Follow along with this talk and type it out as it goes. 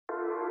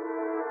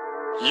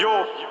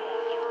Yo,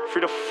 for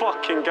the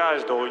fucking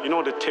guys though, you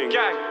know the thing.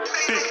 Gang.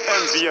 Big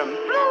MVM,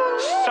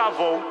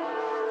 Sav'O,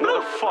 you know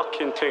the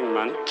fucking thing,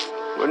 man.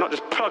 We're not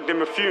just plugged in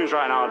with Fumez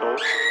right now though.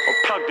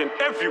 We're plugged in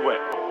everywhere.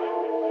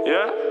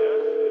 Yeah?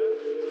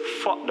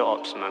 Fuck the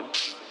ops, man.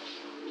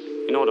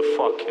 You know the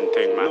fucking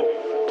thing, man.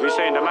 We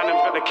saying the man has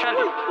got the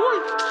Cali.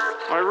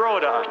 I roll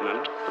that out,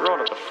 man. Roll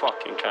out the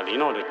fucking Cali, you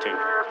know the thing.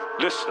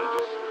 Listen,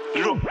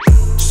 look.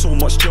 So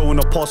much jail in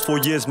the past 4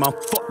 years, man.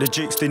 Fuck the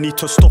jakes, they need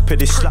to stop it.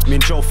 They slap me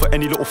in jail for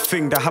any little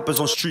thing that happens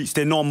on streets.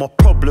 They know I'm a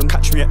problem.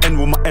 Catch me at N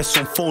with my S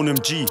on phone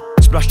MG.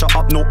 Splashed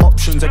up, no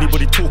options.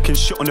 Anybody talking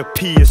shit on the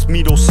P, it's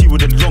me, they'll see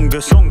with the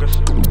longest.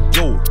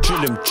 Yo,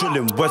 drill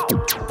him, where's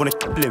wanna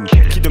kill him?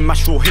 Keep the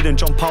mash roll hidden,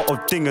 jump out of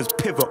dingers,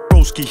 pivot,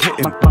 broski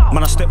hit him.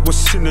 Man, I step with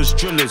sinners,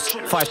 drillers.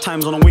 5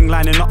 times on a wing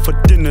lining up for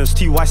dinners.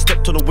 TY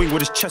stepped on the wing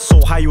with his chest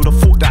so high, you would've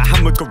thought that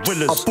hammer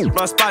gorillas. I bought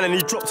my spine and he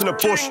dropped in the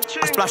bush.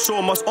 I splash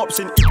all my ops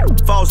in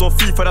fouls on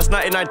FIFA, that's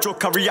 99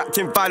 joke. I react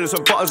in violence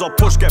when buttons are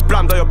pushed. Get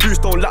blammed on your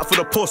boost, don't lap for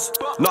the puss.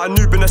 Not a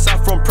noob in the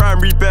south from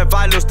primary, bare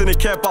violence, didn't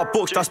care about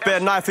books. That's bare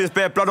knife, is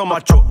bare blood on my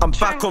joke. I'm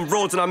back on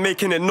roads and I'm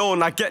making it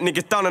known. I get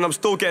niggas down and I'm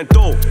still getting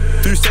dough.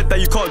 Who said that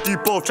you can't do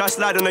both? Try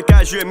slide on the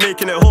guys, you ain't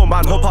making it home.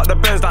 Man, hop out the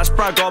Benz like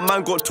Spragger.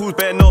 Man got tools,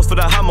 bare nails for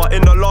the hammer.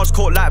 In the large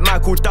coat like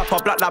Michael Dapper.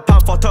 Black like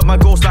Panther, turn my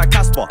ghost like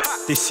Casper.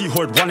 They see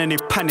Horrid1 and they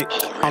panic.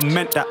 I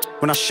meant that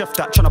when I chef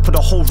that. Tryna put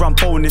a whole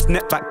Rambo in his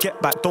neck back.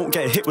 Get back, don't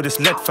get hit with this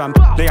lead, fam.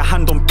 Lay a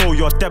hand on bro,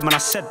 you're dead, man, I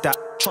said that.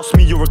 Trust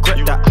me, you'll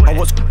regret that. I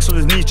was on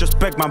his knees, just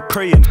beg, man,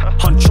 praying.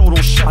 Huncho,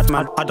 don't shut,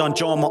 man. I done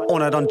jail on my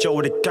own, I done jail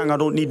with the gang. I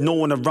don't need no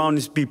one around,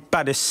 this be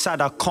bad, it's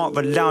sad. I can't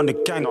rely on the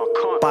gang.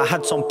 But I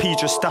had some P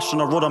just stashed on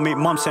the road, I made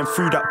mum send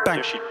through that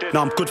bank.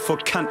 Now I'm good for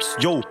camps,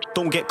 yo.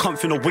 Don't get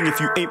comfy in the wing if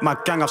you ain't my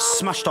gang. I've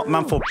smashed up,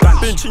 man, for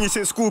banks. Been chingy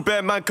since school,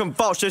 bare man can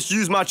vouch. Just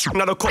use my trick,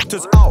 now the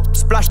copter's out.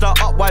 Splash that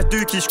up, why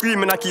dookie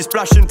screaming, I keep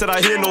splashing till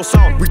I hear no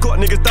sound. We got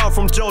niggas down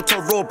from jail to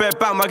roll, bare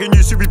bandwagon,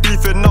 you should be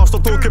beefing now.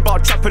 Stop talking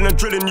about trapping and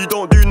drilling, you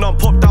don't do none.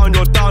 Pop down,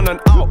 you're down and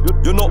out.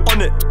 You're not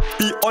on it,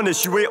 be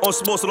honest, you ain't on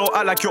smoke, so don't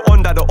act like you're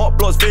on that. The op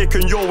block's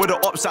vacant, yo, with the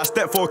ops at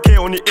step 4K,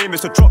 only aim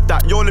is to drop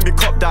that. Yo, let me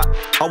cop that.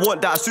 I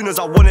want that as soon as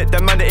I want it,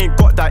 them man, they ain't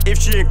got that. If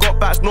she ain't got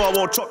backs, no, I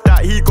won't chop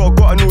that. He got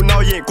a new, now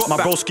he ain't got my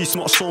back. My broski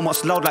smart so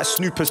much loud like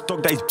Snoopers,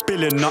 dog that he's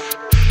billing up.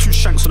 2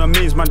 shanks on the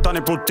mains, man, done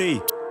it broad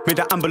day. Made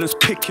the ambulance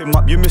pick him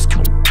up, you missed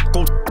him,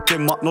 go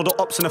him up. No, the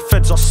ops and the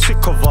feds are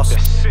sick of us.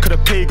 Cause the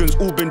pagans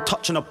all been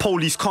touching, the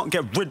police can't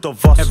get rid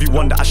of us.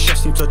 Everyone that I chef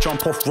seems to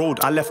jump off road.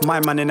 I left my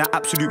man in an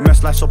absolute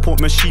mess. Life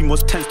support machine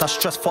was tense, that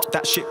stress, fuck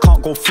that shit,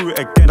 can't go through it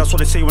again. That's what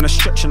they say when they're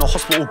stretching a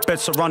hospital bed,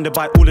 surrounded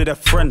by all of their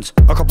friends.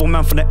 A couple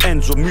man from the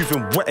ends were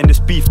moving wet in this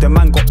beef, their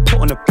man got put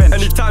on the bench.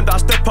 Anytime that I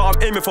step out,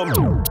 I'm aiming for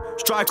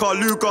striker,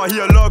 Luger, he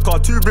a lurker.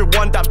 2 with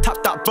 1 dab,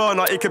 tap that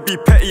burner. It could be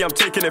petty, I'm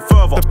taking it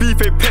further. The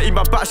beef ain't petty,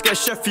 my batch get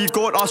chefy.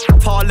 Gold, I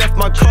snap how I left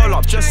my curl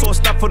up. Just saw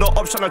snap on the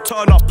ops trying to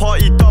turn up.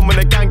 Party done when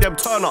the gang them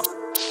turn up.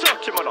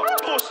 Suck him on a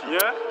pussy,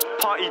 yeah?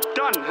 Party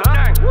done, huh?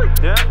 Gang.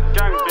 Yeah?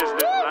 Gang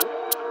business, man.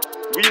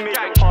 We made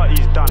the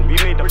parties done. We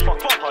made the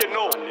fucking parties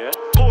done, yeah?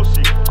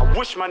 Pussy. I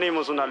wish my name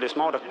was on that list,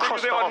 man. I would've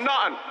crossed it off.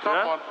 Nothing.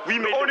 Yeah? We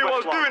made the only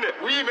ones doing it.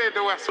 We made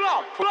the West.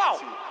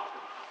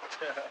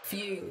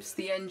 Fumez,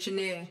 the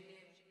engineer.